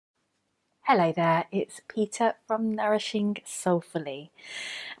Hello there, it's Peter from Nourishing Soulfully,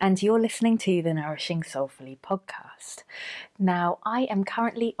 and you're listening to the Nourishing Soulfully podcast. Now, I am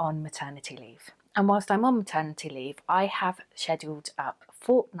currently on maternity leave, and whilst I'm on maternity leave, I have scheduled up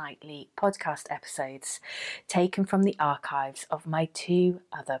fortnightly podcast episodes taken from the archives of my two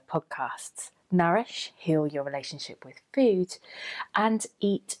other podcasts. Nourish, Heal Your Relationship with Food, and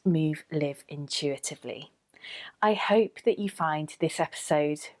Eat, Move, Live Intuitively. I hope that you find this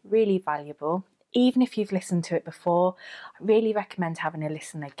episode really valuable. Even if you've listened to it before, I really recommend having a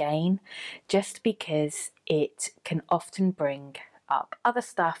listen again, just because it can often bring up other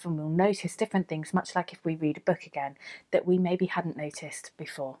stuff and we'll notice different things, much like if we read a book again, that we maybe hadn't noticed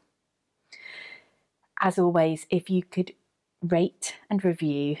before. As always, if you could rate and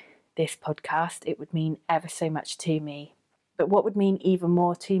review this podcast, it would mean ever so much to me. But what would mean even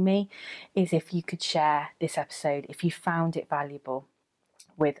more to me is if you could share this episode, if you found it valuable,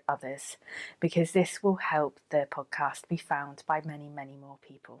 with others, because this will help the podcast be found by many, many more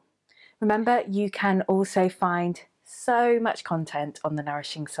people. Remember, you can also find so much content on the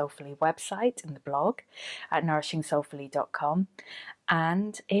Nourishing Soulfully website and the blog at nourishingsoulfully.com.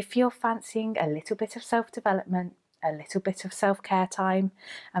 And if you're fancying a little bit of self-development, a little bit of self-care time,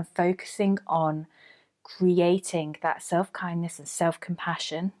 and focusing on creating that self-kindness and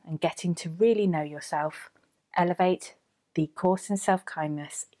self-compassion and getting to really know yourself, Elevate, the course in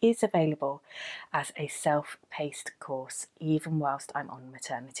self-kindness, is available as a self-paced course even whilst I'm on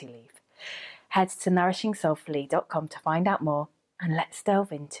maternity leave. Head to nourishingsoulfully.com to find out more, and let's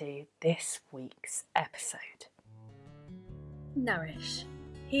delve into this week's episode. Nourish,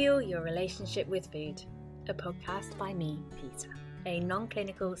 Heal Your Relationship with Food, a podcast by me, Peter, a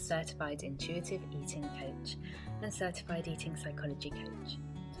non-clinical certified intuitive eating coach and certified eating psychology coach.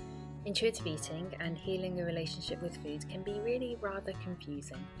 Intuitive eating and healing a relationship with food can be really rather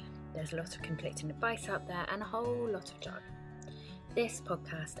confusing. There's a lot of conflicting advice out there and a whole lot of jargon. This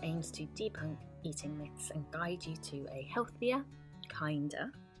podcast aims to debunk eating myths and guide you to a healthier,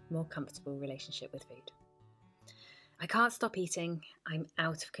 kinder, more comfortable relationship with food. I can't stop eating, I'm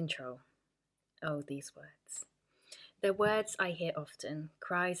out of control. Oh, these words. They're words I hear often,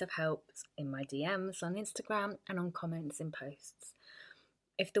 cries of help in my DMs on Instagram and on comments in posts.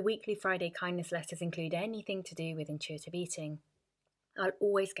 If the weekly Friday kindness letters include anything to do with intuitive eating, I'll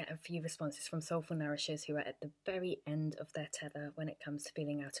always get a few responses from soulful nourishers who are at the very end of their tether when it comes to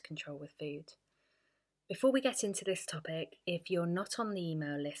feeling out of control with food. Before we get into this topic, if you're not on the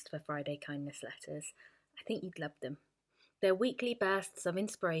email list for Friday kindness letters, I think you'd love them. They're weekly bursts of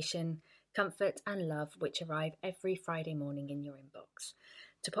inspiration, comfort and love which arrive every Friday morning in your inbox.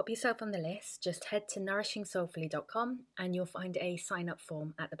 To pop yourself on the list, just head to nourishingsoulfully.com and you'll find a sign-up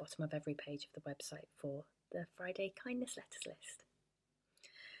form at the bottom of every page of the website for the Friday kindness letters list.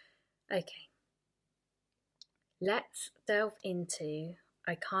 Okay, let's delve into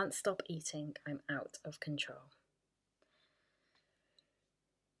I can't stop eating, I'm out of control.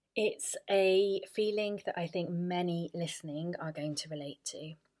 It's a feeling that I think many listening are going to relate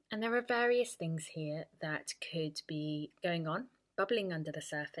to. And there are various things here that could be going on, bubbling under the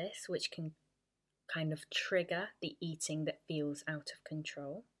surface, which can kind of trigger the eating that feels out of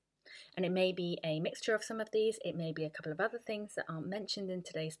control. And it may be a mixture of some of these, it may be a couple of other things that aren't mentioned in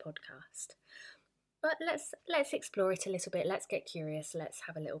today's podcast. But let's explore it a little bit, let's get curious, let's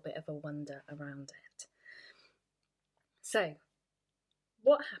have a little bit of a wonder around it. So,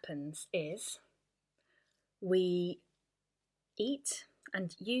 what happens is we eat,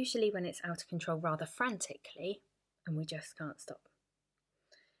 and usually when it's out of control, rather frantically, and we just can't stop.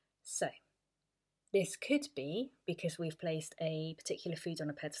 So, this could be because we've placed a particular food on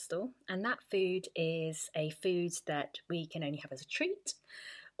a pedestal, and that food is a food that we can only have as a treat,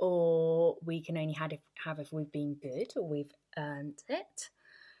 or we can only have if we've been good or we've earned it,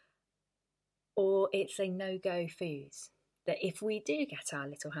 or it's a no-go food that if we do get our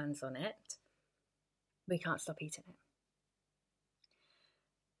little hands on it, we can't stop eating it.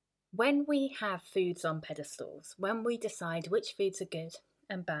 When we have foods on pedestals, when we decide which foods are good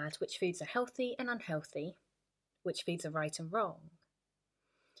and bad, which foods are healthy and unhealthy, which foods are right and wrong,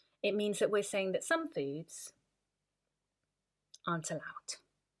 it means that we're saying that some foods aren't allowed.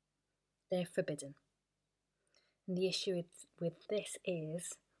 They're forbidden. And the issue with this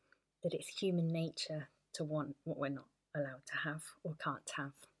is that it's human nature to want what we're not allowed to have or can't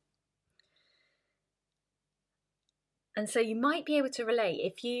have. And so you might be able to relate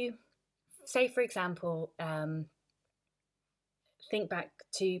if you, say for example, think back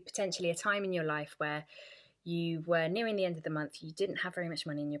to potentially a time in your life where you were nearing the end of the month, you didn't have very much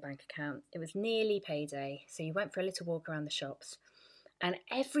money in your bank account, it was nearly payday, so you went for a little walk around the shops And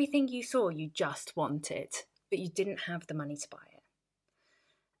everything you saw, you just wanted, but you didn't have the money to buy it.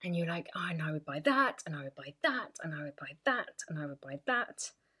 And you're like, oh, and I would buy that, and I would buy that, and I would buy that, and I would buy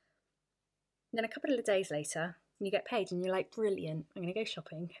that. And then a couple of days later, you get paid and you're like, brilliant, I'm going to go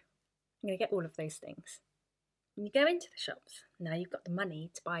shopping. I'm going to get all of those things. And you go into the shops. Now you've got the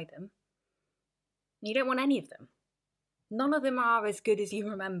money to buy them. And you don't want any of them. None of them are as good as you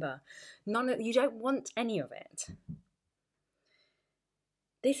remember. You don't want any of it.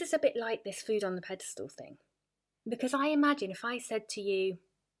 This is a bit like this food on the pedestal thing. Because I imagine if I said to you,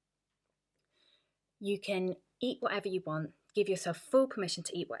 you can eat whatever you want, give yourself full permission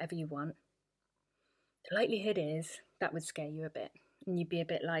to eat whatever you want, the likelihood is that would scare you a bit. And you'd be a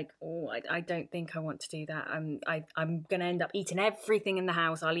bit like, oh, I don't think I want to do that. I'm going to end up eating everything in the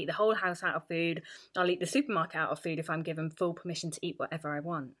house. I'll eat the whole house out of food. I'll eat the supermarket out of food if I'm given full permission to eat whatever I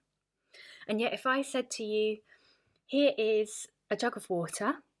want. And yet if I said to you, here is a jug of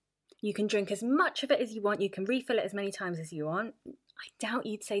water. You can drink as much of it as you want. You can refill it as many times as you want. I doubt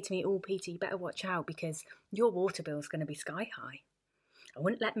you'd say to me, oh, Peter, you better watch out because your water bill is going to be sky high. I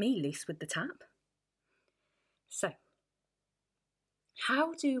wouldn't let me loose with the tap. So,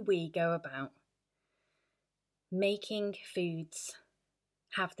 how do we go about making foods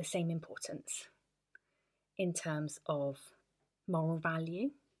have the same importance in terms of moral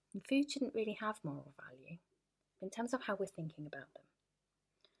value? And food shouldn't really have moral value in terms of how we're thinking about them.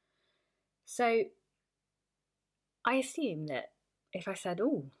 So, I assume that if I said,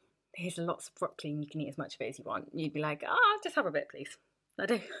 oh, here's lots of broccoli and you can eat as much of it as you want, you'd be like, just have a bit, please. I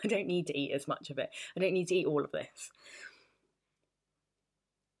don't need to eat as much of it. I don't need to eat all of this.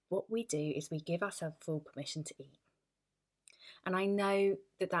 What we do is we give ourselves full permission to eat. And I know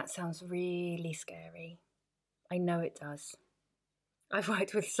that sounds really scary. I know it does. I've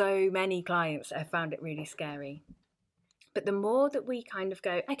worked with so many clients that have found it really scary. But the more that we kind of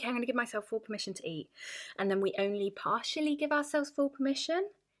go, okay, I'm going to give myself full permission to eat, and then we only partially give ourselves full permission,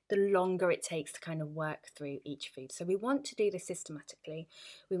 the longer it takes to kind of work through each food. So we want to do this systematically.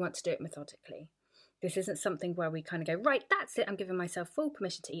 We want to do it methodically. This isn't something where we kind of go, right, that's it. I'm giving myself full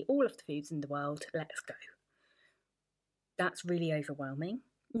permission to eat all of the foods in the world. Let's go. That's really overwhelming.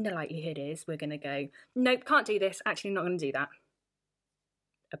 And the likelihood is we're going to go, nope, can't do this. Actually, not going to do that.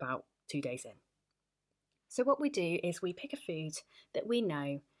 About 2 days in. So what we do is we pick a food that we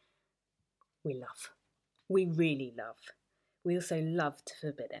know we love. We really love. We also love to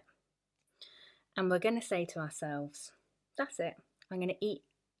forbid it. And we're going to say to ourselves, that's it. I'm going to eat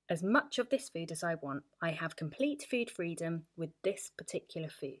as much of this food as I want. I have complete food freedom with this particular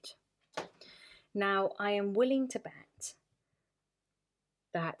food. Now, I am willing to bet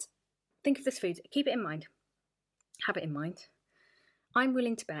that, think of this food, keep it in mind, have it in mind. I'm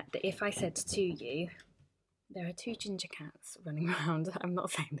willing to bet that if I said to you, there are 2 ginger cats running around. I'm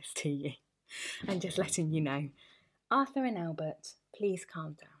not saying this to you. I'm just letting you know. Arthur and Albert, please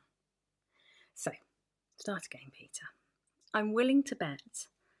calm down. So, start again, Peter. I'm willing to bet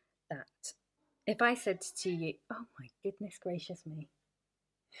that if I said to you, oh my goodness gracious me.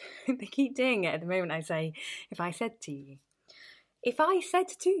 They keep doing it at the moment I say, if I said to you. If I said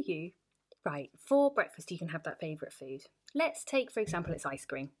to you, right, for breakfast you can have that favourite food. Let's take, for example, it's ice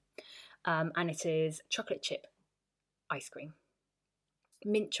cream. And it is chocolate chip ice cream.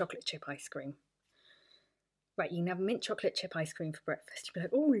 Mint chocolate chip ice cream. Right, you can have mint chocolate chip ice cream for breakfast.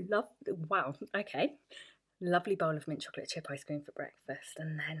 You'd be like, wow, okay. Lovely bowl of mint chocolate chip ice cream for breakfast.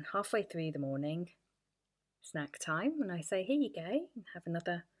 And then halfway through the morning, snack time, and I say, here you go, have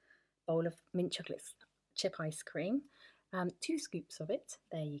another bowl of mint chocolate chip ice cream. 2 scoops of it,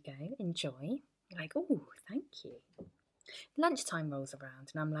 there you go, enjoy. You're like, oh, thank you. Lunchtime rolls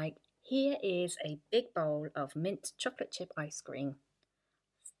around and I'm like, here is a big bowl of mint chocolate chip ice cream.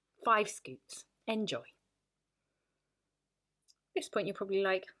 5 scoops. Enjoy. At this point, you're probably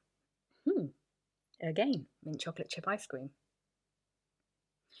like, again, mint chocolate chip ice cream.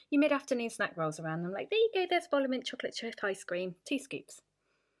 Your mid-afternoon snack rolls around and I'm like, there you go, there's a bowl of mint chocolate chip ice cream. 2 scoops.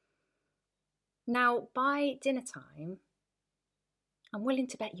 Now, by dinner time, I'm willing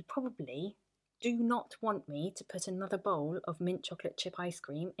to bet you probably do not want me to put another bowl of mint chocolate chip ice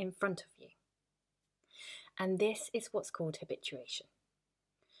cream in front of you. And this is what's called habituation.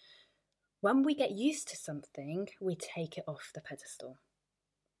 When we get used to something, we take it off the pedestal.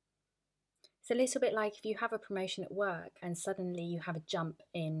 It's a little bit like if you have a promotion at work and suddenly you have a jump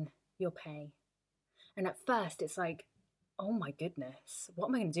in your pay. And at first it's like, oh my goodness, what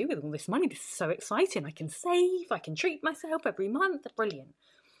am I going to do with all this money? This is so exciting. I can save, I can treat myself every month. Brilliant.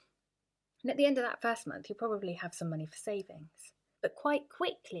 And at the end of that first month, you'll probably have some money for savings. But quite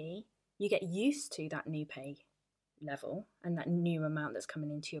quickly, you get used to that new pay level and that new amount that's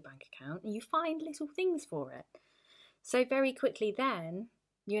coming into your bank account, and you find little things for it. So very quickly then,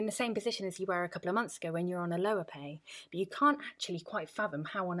 you're in the same position as you were a couple of months ago when you're on a lower pay, but you can't actually quite fathom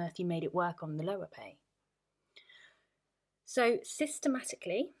how on earth you made it work on the lower pay. So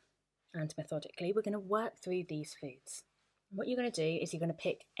systematically and methodically, we're going to work through these foods. What you're going to do is you're going to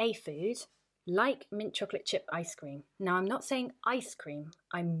pick a food like mint chocolate chip ice cream. Now, I'm not saying ice cream.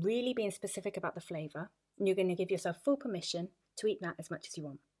 I'm really being specific about the flavour. And you're going to give yourself full permission to eat that as much as you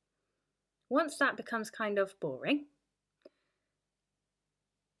want. Once that becomes kind of boring,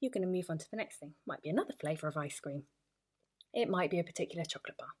 you're going to move on to the next thing. Might be another flavour of ice cream. It might be a particular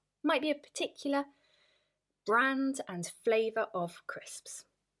chocolate bar. It might be a particular brand and flavour of crisps.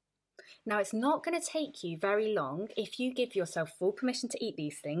 Now, it's not going to take you very long if you give yourself full permission to eat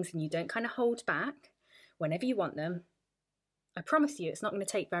these things and you don't kind of hold back whenever you want them. I promise you it's not going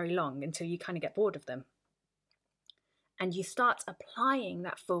to take very long until you kind of get bored of them. And you start applying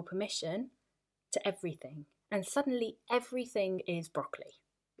that full permission to everything. And suddenly everything is broccoli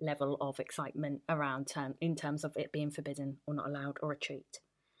level of excitement around in terms of it being forbidden or not allowed or a treat.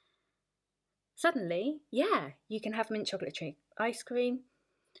 Suddenly, yeah, you can have mint chocolate chip ice cream,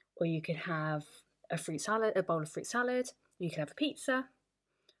 or you could have a fruit salad, a bowl of fruit salad, you could have a pizza,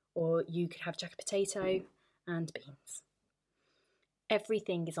 or you could have jacket potato and beans.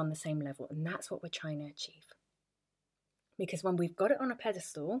 Everything is on the same level, and that's what we're trying to achieve. Because when we've got it on a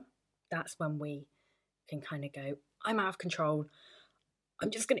pedestal, that's when we can kind of go, I'm out of control.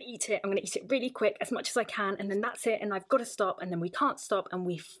 I'm just going to eat it. I'm going to eat it really quick, as much as I can, and then that's it, and I've got to stop, and then we can't stop, and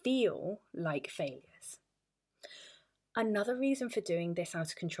we feel like failures. Another reason for doing this out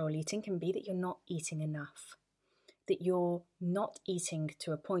of control eating can be that you're not eating enough, that you're not eating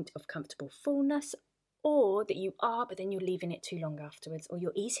to a point of comfortable fullness, or that you are, but then you're leaving it too long afterwards, or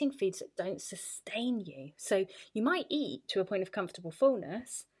you're eating foods that don't sustain you. So you might eat to a point of comfortable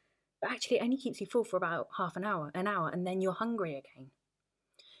fullness, but actually it only keeps you full for about half an hour, and then you're hungry again.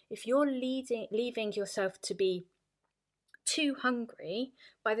 If you're leaving yourself to be too hungry,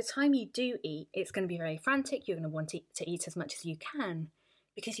 by the time you do eat, it's going to be very frantic. You're going to want to eat as much as you can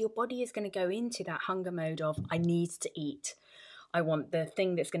because your body is going to go into that hunger mode of, I need to eat. I want the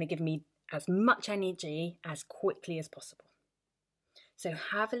thing that's going to give me as much energy as quickly as possible. So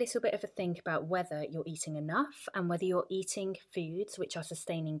have a little bit of a think about whether you're eating enough and whether you're eating foods which are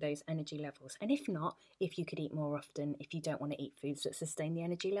sustaining those energy levels. And if not, if you could eat more often, if you don't want to eat foods that sustain the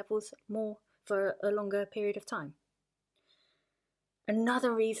energy levels more for a longer period of time.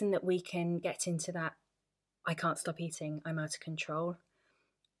 Another reason that we can get into that I can't stop eating, I'm out of control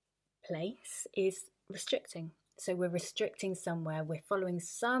place is restricting. So we're restricting somewhere, we're following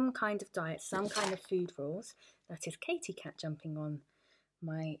some kind of diet, some kind of food rules. That is Katie Cat jumping on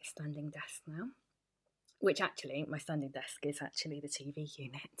my standing desk now, which actually, my standing desk is actually the TV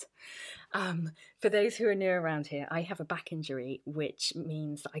unit. For those who are new around here, I have a back injury, which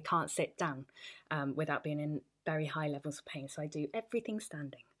means that I can't sit down without being in very high levels of pain. So I do everything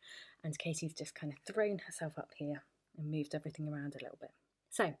standing. And Katie's just kind of thrown herself up here and moved everything around a little bit.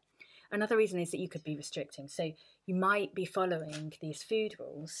 So another reason is that you could be restricting. So you might be following these food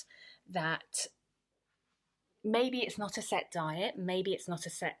rules that maybe it's not a set diet, maybe it's not a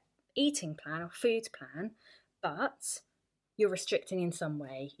set eating plan or food plan, but you're restricting in some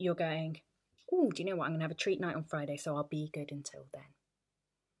way. You're going, oh, do you know what? I'm going to have a treat night on Friday, so I'll be good until then.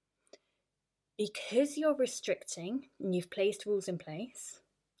 Because you're restricting and you've placed rules in place,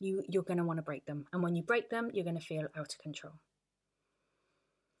 you're going to want to break them. And when you break them, you're going to feel out of control.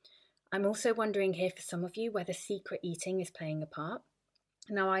 I'm also wondering here for some of you whether secret eating is playing a part.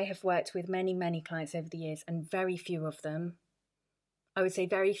 Now, I have worked with many, many clients over the years, and very few of them, I would say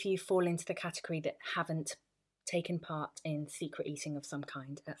very few, fall into the category that haven't taken part in secret eating of some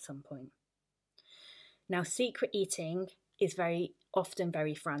kind at some point. Now, secret eating is very often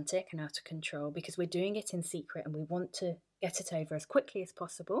very frantic and out of control because we're doing it in secret and we want to get it over as quickly as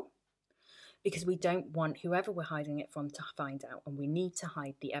possible because we don't want whoever we're hiding it from to find out, and we need to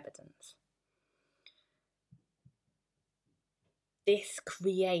hide the evidence. This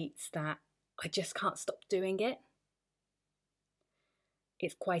creates that I just can't stop doing it.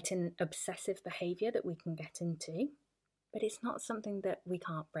 It's quite an obsessive behaviour that we can get into, but it's not something that we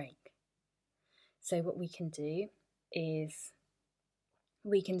can't break. So what we can do is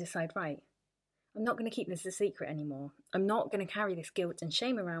we can decide, right, I'm not going to keep this a secret anymore. I'm not going to carry this guilt and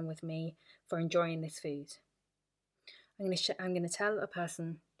shame around with me for enjoying this food. I'm going to tell a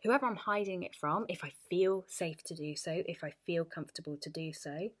person, whoever I'm hiding it from, if I feel safe to do so, if I feel comfortable to do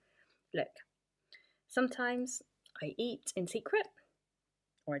so, look, sometimes I eat in secret,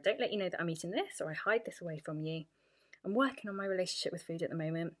 or I don't let you know that I'm eating this, or I hide this away from you. I'm working on my relationship with food at the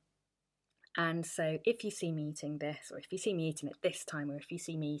moment. And so if you see me eating this, or if you see me eating at this time, or if you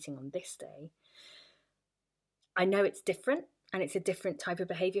see me eating on this day, I know it's different and it's a different type of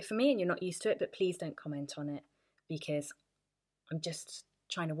behaviour for me and you're not used to it, but please don't comment on it because I'm just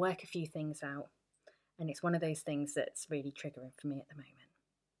trying to work a few things out. And it's one of those things that's really triggering for me at the moment.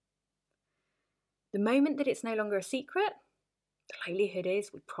 The moment that it's no longer a secret, the likelihood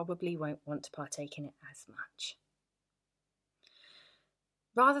is we probably won't want to partake in it as much.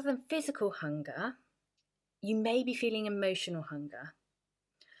 Rather than physical hunger, you may be feeling emotional hunger.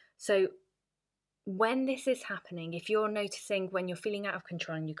 So when this is happening, if you're noticing when you're feeling out of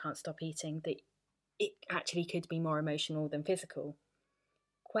control and you can't stop eating, that it actually could be more emotional than physical,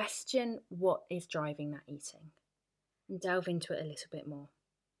 question what is driving that eating and delve into it a little bit more.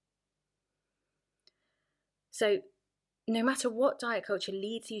 So no matter what diet culture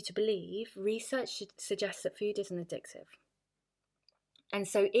leads you to believe, research suggests that food isn't addictive. And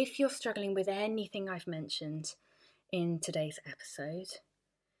so if you're struggling with anything I've mentioned in today's episode,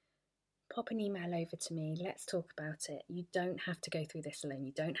 pop an email over to me. Let's talk about it. You don't have to go through this alone.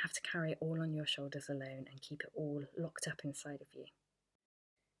 You don't have to carry it all on your shoulders alone and keep it all locked up inside of you.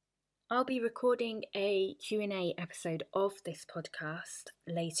 I'll be recording a Q&A episode of this podcast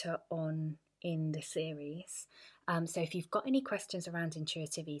later on in the series. So if you've got any questions around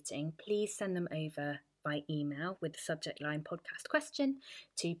intuitive eating, please send them over by email with the subject line podcast question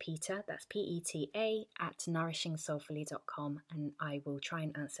to Peter, that's PETA, at nourishingsoulfully.com, and I will try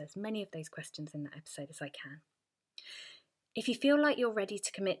and answer as many of those questions in that episode as I can. If you feel like you're ready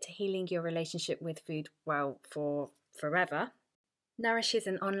to commit to healing your relationship with food, well, for forever, Nourish is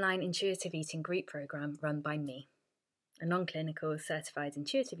an online intuitive eating group program run by me, a non-clinical certified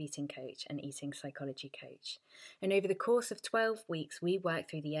intuitive eating coach and eating psychology coach. And over the course of 12 weeks, we work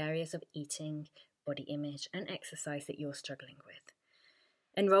through the areas of eating, body image and exercise that you're struggling with.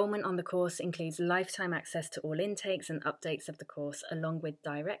 Enrollment on the course includes lifetime access to all intakes and updates of the course, along with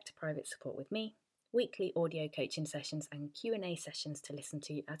direct private support with me, weekly audio coaching sessions and Q&A sessions to listen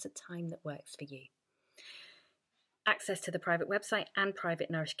to at a time that works for you. Access to the private website and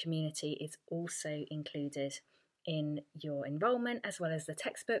private Nourish community is also included in your enrolment, as well as the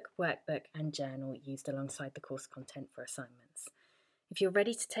textbook, workbook and journal used alongside the course content for assignments. If you're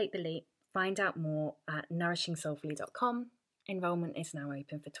ready to take the leap, find out more at nourishingsoulfully.com. Enrolment is now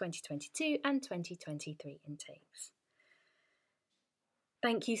open for 2022 and 2023 intakes.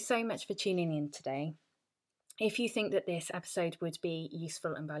 Thank you so much for tuning in today. If you think that this episode would be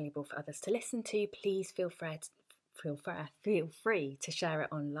useful and valuable for others to listen to, please feel free to share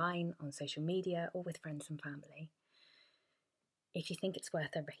it online, on social media, or with friends and family. If you think it's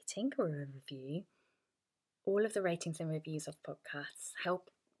worth a rating or a review, all of the ratings and reviews of podcasts help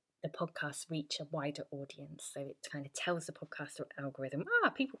the podcast reach a wider audience. So it kind of tells the podcast algorithm,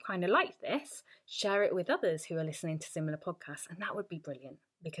 people kind of like this, share it with others who are listening to similar podcasts. And that would be brilliant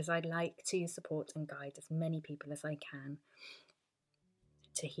because I'd like to support and guide as many people as I can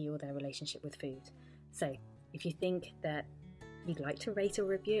to heal their relationship with food. So if you think that you'd like to rate or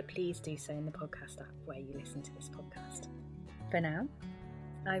review it, please do so in the podcast app where you listen to this podcast. For now,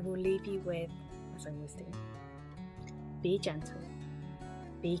 I will leave you with, as I always do, be gentle.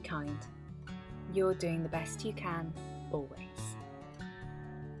 Be kind. You're doing the best you can, always.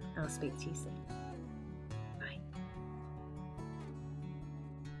 I'll speak to you soon.